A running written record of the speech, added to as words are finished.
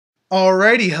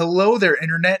Alrighty, hello there,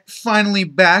 Internet. Finally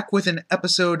back with an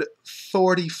episode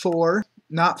 44.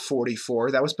 Not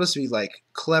 44. That was supposed to be like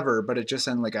clever, but it just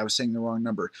sounded like I was saying the wrong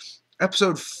number.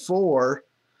 Episode 4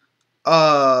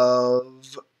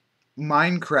 of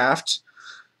Minecraft.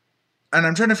 And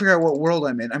I'm trying to figure out what world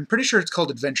I'm in. I'm pretty sure it's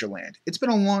called Adventureland. It's been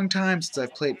a long time since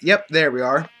I've played. Yep, there we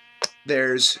are.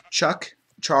 There's Chuck,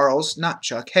 Charles, not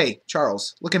Chuck. Hey,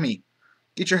 Charles, look at me.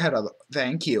 Get your head out.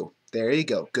 Thank you. There you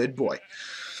go. Good boy.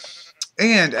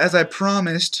 And as I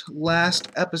promised last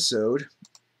episode,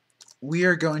 we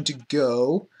are going to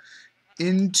go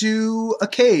into a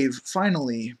cave,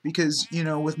 finally. Because, you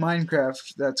know, with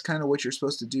Minecraft, that's kind of what you're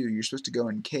supposed to do. You're supposed to go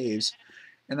in caves.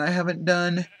 And I haven't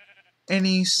done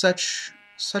any such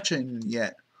in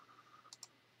yet.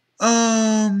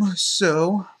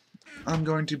 So, I'm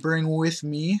going to bring with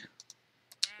me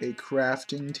a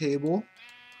crafting table.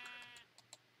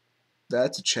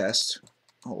 That's a chest.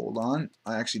 Hold on.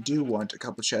 I actually do want a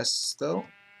couple chests, though.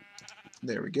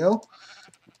 There we go.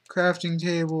 Crafting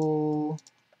table.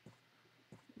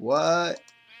 What?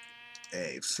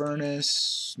 A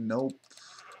furnace. Nope.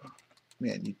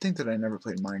 Man, you'd think that I never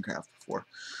played Minecraft before.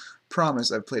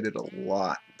 Promise, I've played it a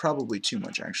lot. Probably too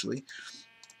much, actually.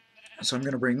 So I'm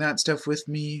going to bring that stuff with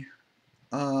me.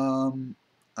 I'm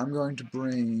going to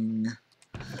bring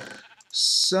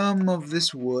some of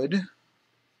this wood,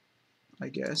 I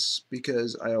guess,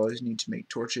 because I always need to make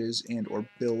torches and or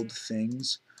build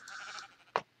things.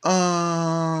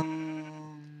 Don't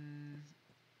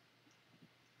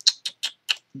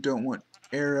want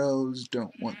arrows,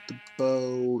 don't want the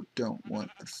bow, don't want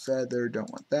the feather,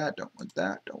 don't want that, don't want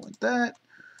that, don't want that.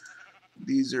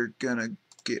 These are gonna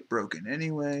get broken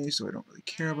anyway, so I don't really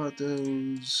care about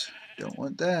those. Don't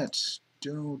want that.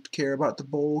 Don't care about the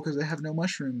bowl because I have no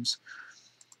mushrooms.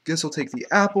 Guess I'll take the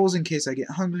apples in case I get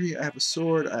hungry. I have a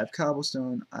sword, I have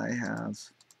cobblestone, I have...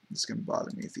 It's gonna bother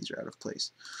me if these are out of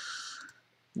place.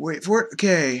 Wait for it.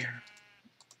 Okay.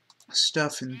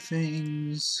 Stuff and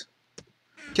things.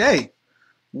 Okay.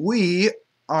 We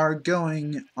are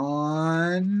going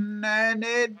on an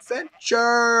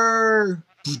adventure.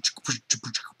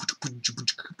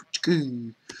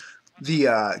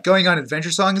 The going on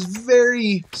adventure song is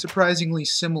very surprisingly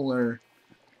similar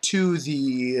to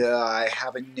the I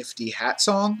have a nifty hat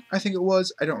song. I think it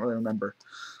was. I don't really remember.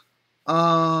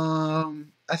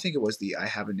 I think it was the I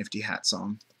have a nifty hat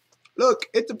song. Look,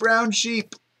 it's a brown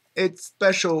sheep. It's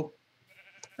special.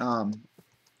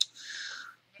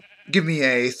 Give me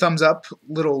a thumbs up,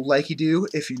 little likey-do,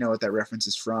 if you know what that reference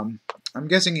is from. I'm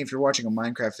guessing if you're watching a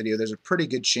Minecraft video, there's a pretty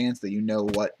good chance that you know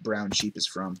what brown sheep is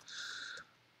from.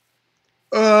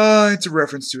 It's a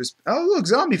reference to his... Oh, look,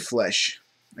 zombie flesh.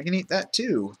 I can eat that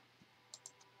too.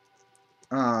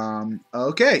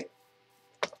 Okay.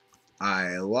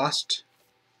 I lost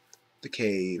the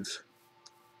cave.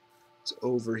 It's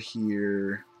over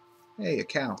here. Hey, a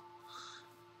cow.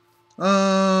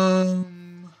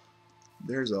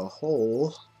 There's a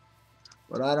hole.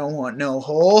 But I don't want no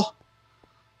hole.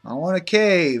 I want a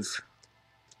cave.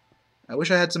 I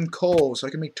wish I had some coal so I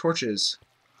can make torches.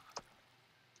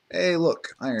 Hey,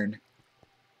 look, iron.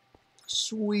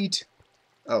 Sweet.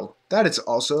 Oh, that is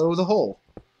also the hole.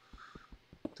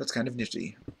 That's kind of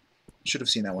nifty. Should have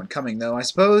seen that one coming, though, I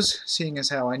suppose, seeing as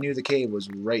how I knew the cave was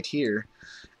right here.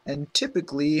 And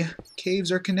typically,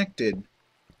 caves are connected.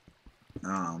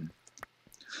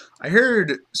 I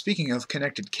heard, speaking of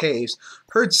connected caves,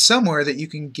 heard somewhere that you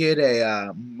can get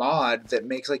a mod that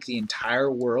makes like the entire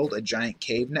world a giant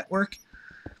cave network.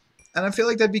 And I feel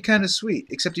like that'd be kind of sweet,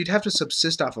 except you'd have to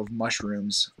subsist off of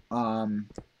mushrooms.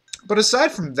 But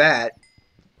aside from that,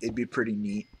 it'd be pretty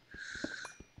neat.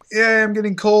 Yeah, I'm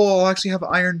getting coal. I'll actually have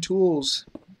iron tools.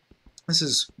 This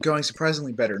is going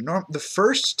surprisingly better. The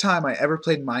first time I ever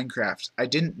played Minecraft, I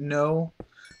didn't know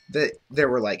that there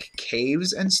were like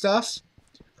caves and stuff.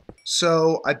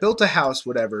 So I built a house,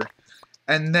 whatever,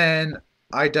 and then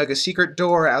I dug a secret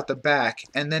door out the back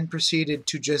and then proceeded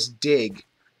to just dig,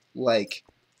 like,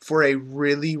 for a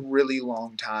really, really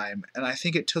long time. And I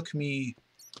think it took me,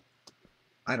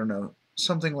 I don't know,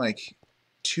 something like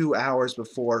 2 hours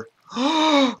before.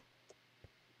 I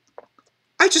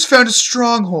just found a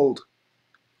stronghold.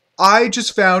 I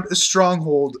just found a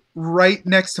stronghold right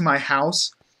next to my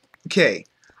house. Okay,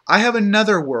 I have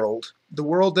another world. The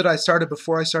world that I started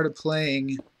before I started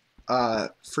playing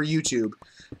for YouTube.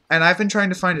 And I've been trying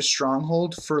to find a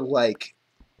stronghold for like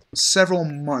several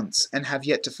months and have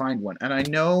yet to find one. And I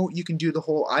know you can do the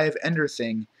whole Eye of Ender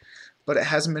thing, but it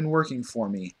hasn't been working for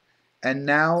me. And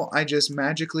now I just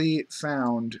magically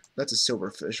found... That's a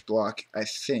silverfish block, I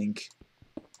think.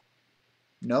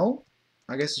 No?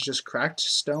 I guess it's just cracked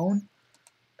stone?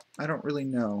 I don't really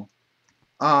know.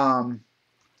 But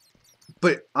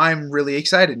I'm really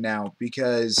excited now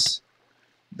because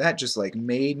that just like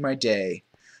made my day.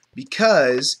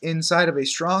 Because inside of a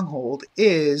stronghold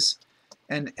is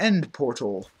an end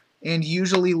portal and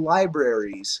usually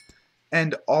libraries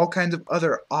and all kinds of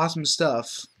other awesome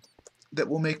stuff that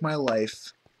will make my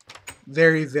life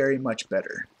very, very much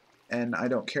better. And I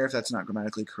don't care if that's not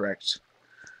grammatically correct.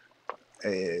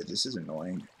 This is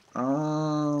annoying.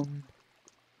 I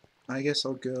guess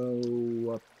I'll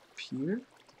go up here.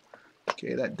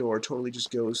 Okay, that door totally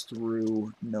just goes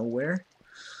through nowhere.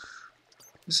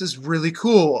 This is really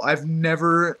cool. I've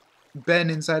never been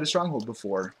inside a stronghold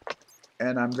before.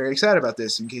 And I'm very excited about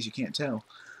this, in case you can't tell.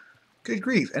 Good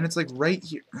grief. And it's like right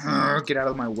here. Get out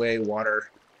of my way, water.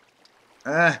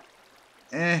 Oh,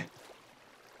 hey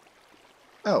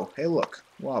look.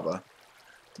 Lava.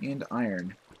 And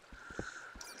iron.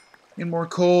 And more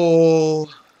coal.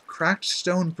 Cracked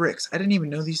stone bricks. I didn't even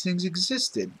know these things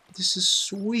existed. This is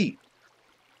sweet.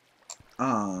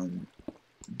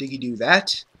 Diggy do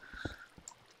that.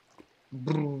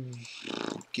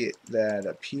 Get that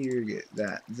up here, get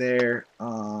that there.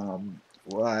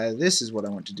 Why, this is what I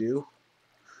want to do.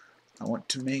 I want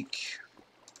to make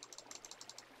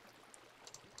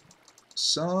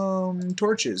some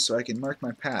torches so I can mark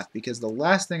my path, because the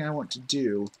last thing I want to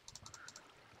do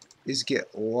is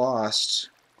get lost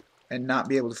and not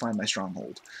be able to find my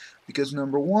stronghold. Because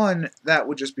number one, that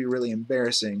would just be really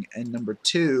embarrassing, and number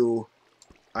two,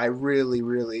 I really,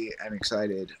 really am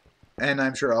excited. And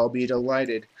I'm sure I'll be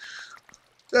delighted.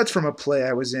 That's from a play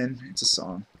I was in. It's a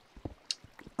song.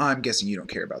 I'm guessing you don't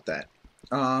care about that.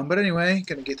 But anyway,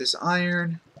 gonna get this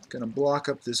iron. Gonna block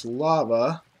up this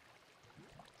lava.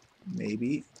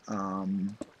 Maybe.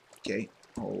 Okay,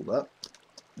 hold up.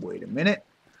 Wait a minute.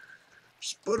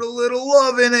 Just put a little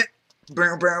love in it.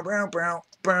 Brown, brown, brown, brown,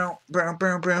 brown, brown,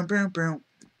 brown, brown, brown, brown.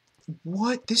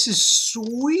 What? This is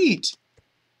sweet.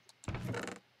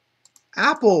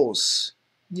 Apples.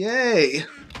 Yay!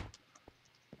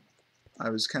 I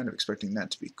was kind of expecting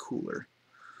that to be cooler.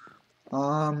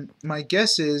 My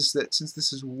guess is that since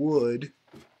this is wood...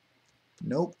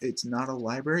 Nope, it's not a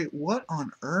library. What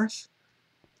on earth?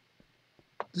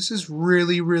 This is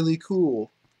really, really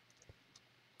cool.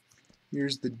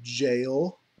 Here's the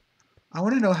jail. I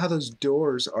want to know how those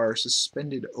doors are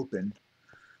suspended open.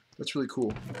 That's really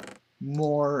cool.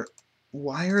 More...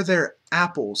 Why are there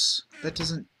apples? That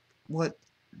doesn't... What?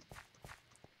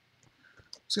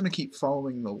 I'm just going to keep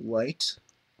following the light,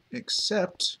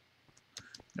 except,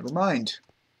 never mind.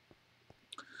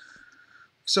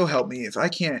 So help me, if I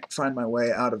can't find my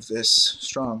way out of this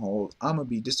stronghold, I'm going to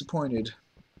be disappointed,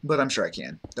 but I'm sure I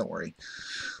can, don't worry.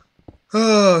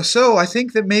 So I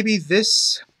think that maybe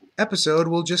this episode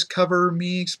will just cover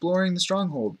me exploring the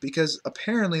stronghold, because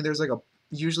apparently there's like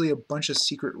usually a bunch of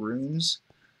secret rooms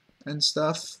and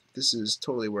stuff. This is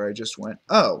totally where I just went.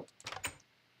 Oh!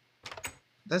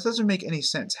 That doesn't make any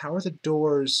sense. How are the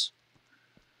doors...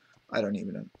 I don't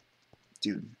even know.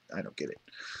 Dude, I don't get it.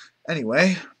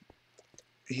 Anyway,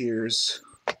 here's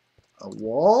a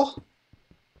wall.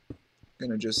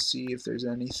 Gonna just see if there's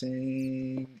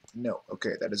anything... No.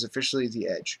 Okay, that is officially the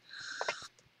edge.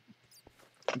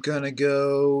 I'm gonna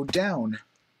go down.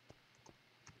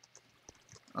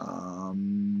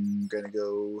 Gonna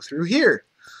go through here.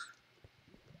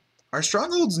 Are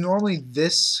strongholds normally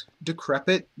this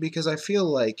decrepit? Because I feel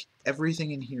like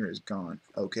everything in here is gone.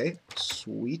 Okay,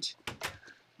 sweet.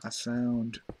 I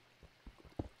found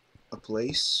a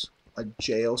place, a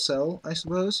jail cell, I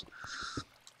suppose.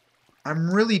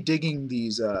 I'm really digging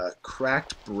these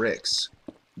cracked bricks.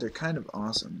 They're kind of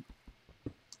awesome.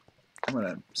 I'm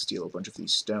gonna steal a bunch of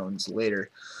these stones later.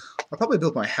 I'll probably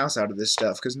build my house out of this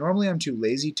stuff, because normally I'm too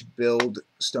lazy to build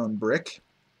stone brick.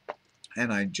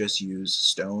 And I just use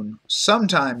stone.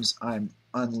 Sometimes I'm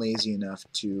unlazy enough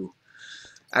to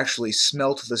actually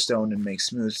smelt the stone and make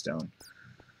smooth stone.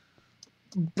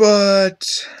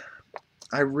 But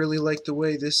I really like the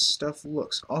way this stuff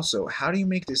looks. Also, how do you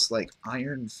make this like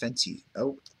iron fancy?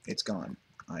 Oh, it's gone.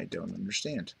 I don't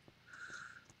understand.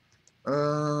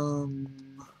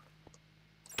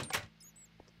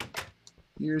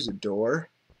 Here's a door.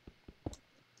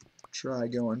 Try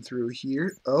going through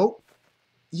here. Oh!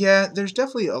 Yeah, there's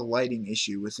definitely a lighting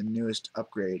issue with the newest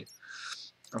upgrade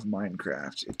of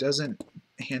Minecraft. It doesn't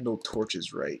handle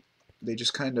torches right. They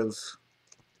just kind of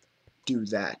do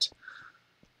that.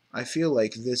 I feel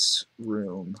like this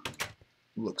room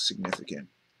looks significant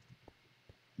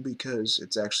because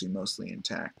it's actually mostly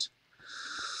intact.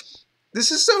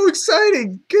 This is so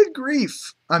exciting! Good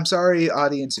grief! I'm sorry,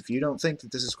 audience, if you don't think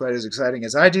that this is quite as exciting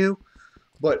as I do,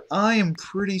 but I am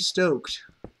pretty stoked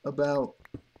about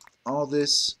all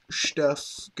this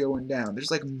stuff going down.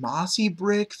 There's like mossy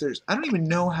brick. I don't even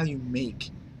know how you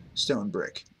make stone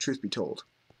brick, truth be told.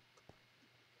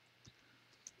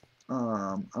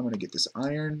 I'm gonna get this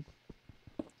iron.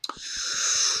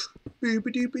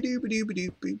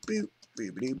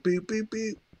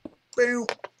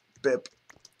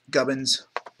 Gubbins.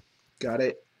 Got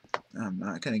it. I'm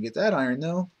not gonna get that iron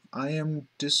though. I am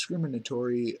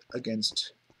discriminatory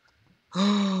against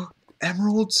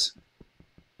emeralds.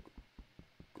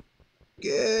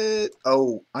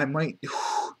 Oh, I might.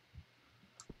 I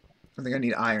think I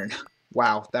need iron.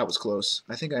 Wow, that was close.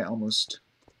 I think I almost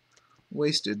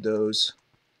wasted those.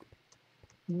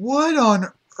 What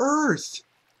on earth?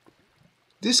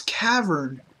 This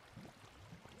cavern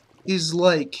is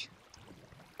like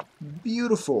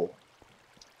beautiful.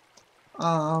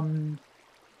 I'm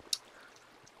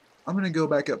gonna go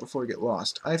back up before I get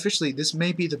lost. This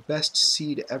may be the best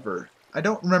seed ever. I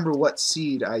don't remember what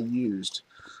seed I used.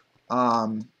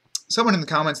 Someone in the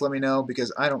comments let me know,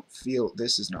 because I don't feel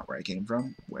this is not where I came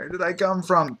from. Where did I come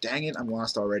from? Dang it, I'm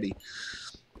lost already.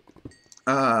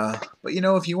 But you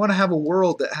know, if you want to have a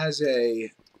world that has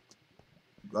a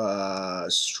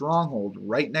stronghold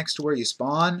right next to where you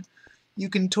spawn, you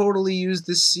can totally use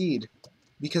this seed,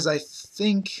 because I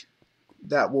think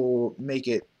that will make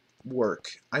it work.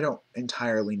 I don't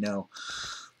entirely know.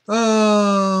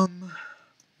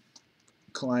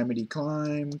 Climity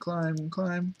climb, climb,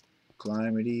 climb.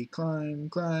 Climity climb,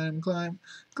 climb, climb.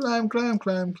 Climb, climb,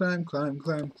 climb, climb, climb,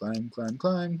 climb, climb, climb,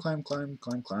 climb, climb, climb,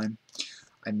 climb, climb.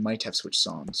 I might have switched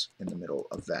songs in the middle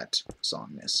of that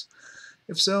songness.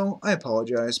 If so, I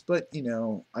apologize, but, you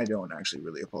know, I don't actually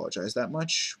really apologize that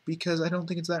much, because I don't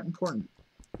think it's that important.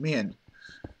 Man,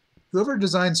 whoever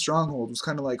designed Stronghold was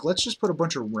kind of like, let's just put a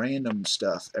bunch of random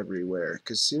stuff everywhere,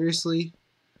 because seriously,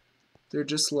 they're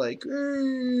just like,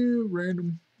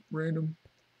 random, random.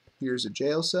 Here's a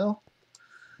jail cell.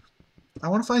 I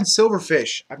want to find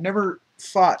silverfish. I've never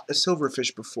fought a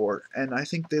silverfish before, and I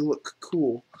think they look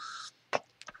cool.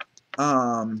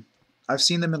 I've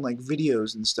seen them in like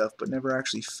videos and stuff, but never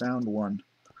actually found one.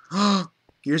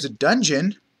 Here's a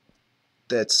dungeon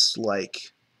that's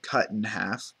like cut in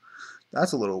half.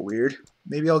 That's a little weird.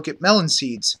 Maybe I'll get melon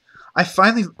seeds. I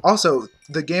finally, also,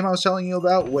 the game I was telling you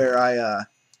about where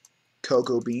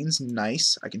cocoa beans,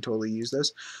 nice. I can totally use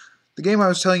those. The game I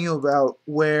was telling you about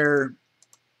where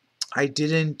I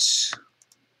didn't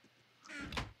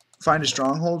find a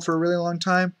stronghold for a really long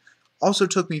time also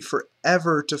took me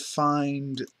forever to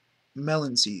find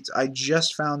melon seeds. I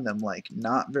just found them like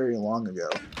not very long ago.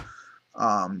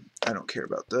 I don't care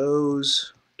about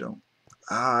those.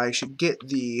 I should get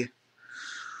the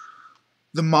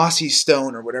mossy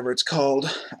stone or whatever it's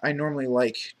called. I normally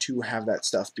like to have that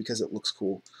stuff because it looks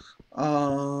cool.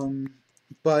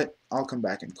 But I'll come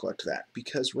back and collect that,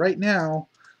 because right now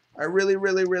I really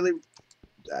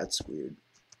that's weird.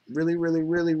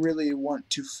 Really want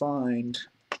to find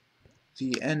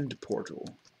the end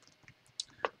portal.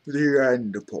 The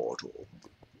end portal.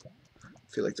 I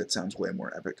feel like that sounds way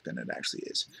more epic than it actually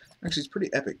is. Actually, it's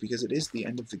pretty epic because it is the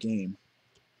end of the game.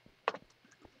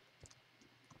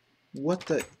 What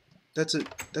the? That's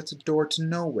a door to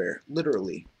nowhere.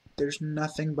 Literally. There's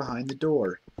nothing behind the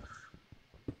door.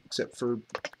 Except for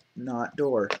not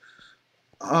door.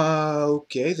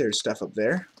 Okay, there's stuff up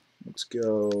there. Let's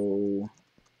go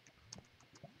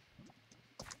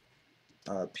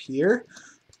up here.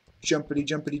 Jumpity,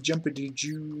 jumpity, jumpity,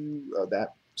 joo. Oh,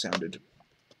 that sounded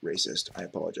racist. I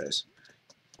apologize.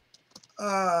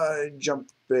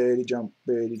 Jumpity,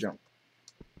 jumpity, jump.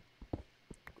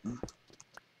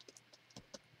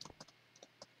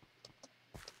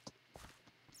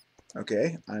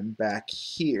 Okay, I'm back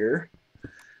here.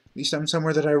 At least I'm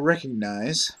somewhere that I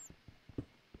recognize.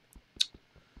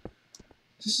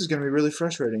 This is going to be really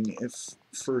frustrating if,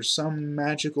 for some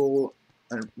magical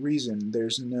reason,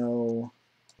 there's no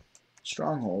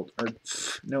stronghold, or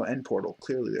no end portal.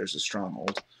 Clearly there's a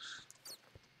stronghold,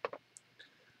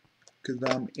 because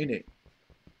I'm in it.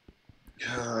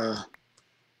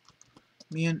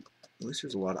 Man, at least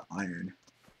there's a lot of iron.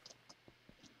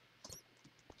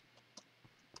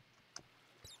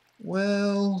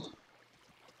 Well,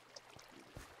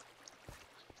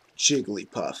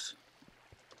 Jigglypuff.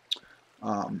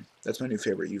 That's my new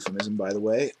favorite euphemism, by the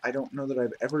way. I don't know that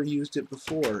I've ever used it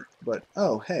before, but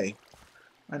oh, hey,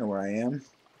 I know where I am.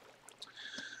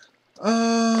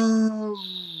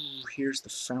 Here's the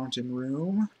fountain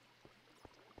room.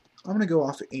 I'm gonna go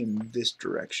off in this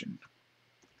direction.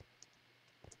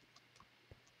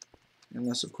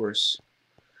 Unless, of course,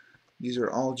 these are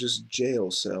all just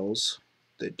jail cells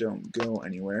that don't go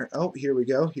anywhere. Oh, here we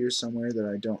go. Here's somewhere that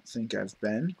I don't think I've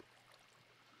been.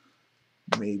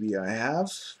 Maybe I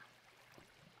have.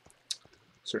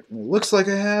 Certainly looks like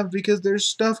I have because there's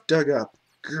stuff dug up.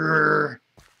 Grrr.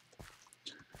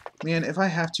 Man, if I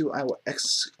have to, I will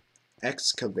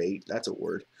excavate. That's a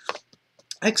word.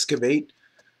 Excavate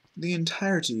the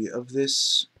entirety of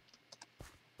this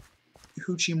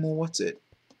hoochie mo what's it?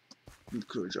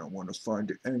 Because I want to find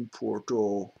the end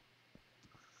portal.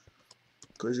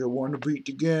 Because I want to beat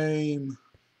the game.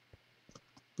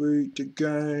 Beat the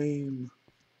game.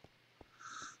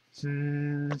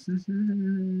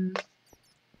 You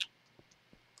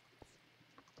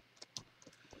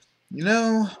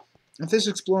know, if this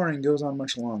exploring goes on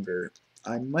much longer,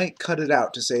 I might cut it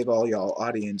out to save all y'all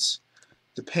audience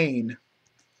the pain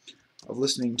of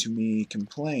listening to me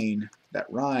complain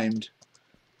that rhymed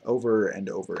over and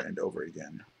over and over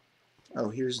again. Oh,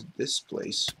 here's this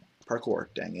place. Parkour,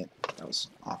 dang it. That was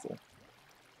awful.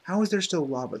 How is there still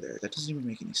lava there? That doesn't even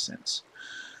make any sense.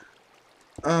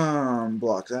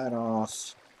 Block that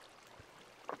off.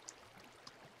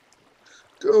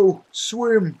 Go,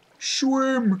 swim,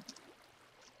 swim!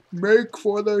 Make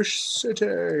for the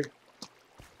city!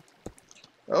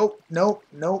 Oh, nope,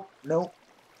 nope, nope.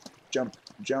 Jump,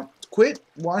 jump. Quit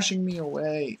washing me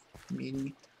away,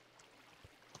 meanie.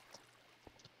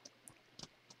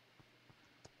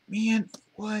 Man,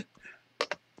 what?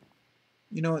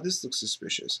 You know what? This looks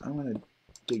suspicious. I'm going to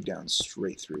dig down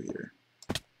straight through here.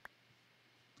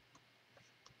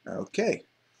 Okay.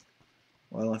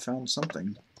 Well, I found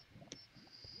something.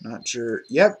 Not sure.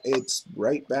 Yep, it's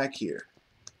right back here.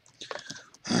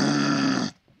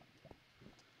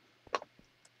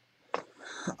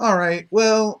 Alright,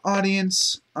 well,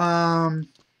 audience,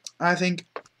 I think,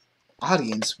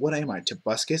 audience, what am I,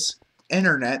 Tobuscus?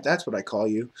 Internet, that's what I call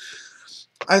you.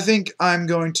 I think I'm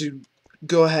going to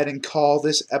go ahead and call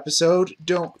this episode.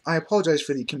 I apologize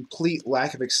for the complete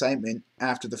lack of excitement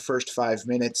after the first 5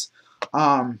 minutes,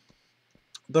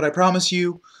 but I promise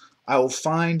you, I will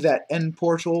find that end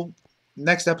portal.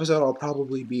 Next episode, I'll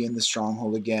probably be in the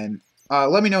Stronghold again.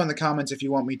 Let me know in the comments if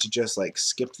you want me to just, like,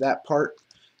 skip that part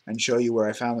and show you where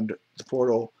I found the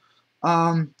portal.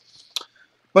 But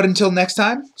until next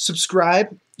time,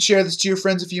 subscribe, share this to your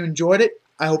friends if you enjoyed it.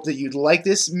 I hope that you'd like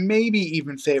this, maybe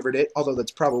even favorite it, although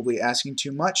that's probably asking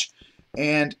too much.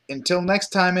 And until next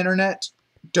time, Internet,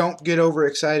 don't get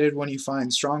overexcited when you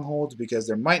find strongholds because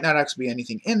there might not actually be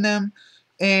anything in them.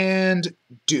 And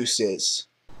deuces.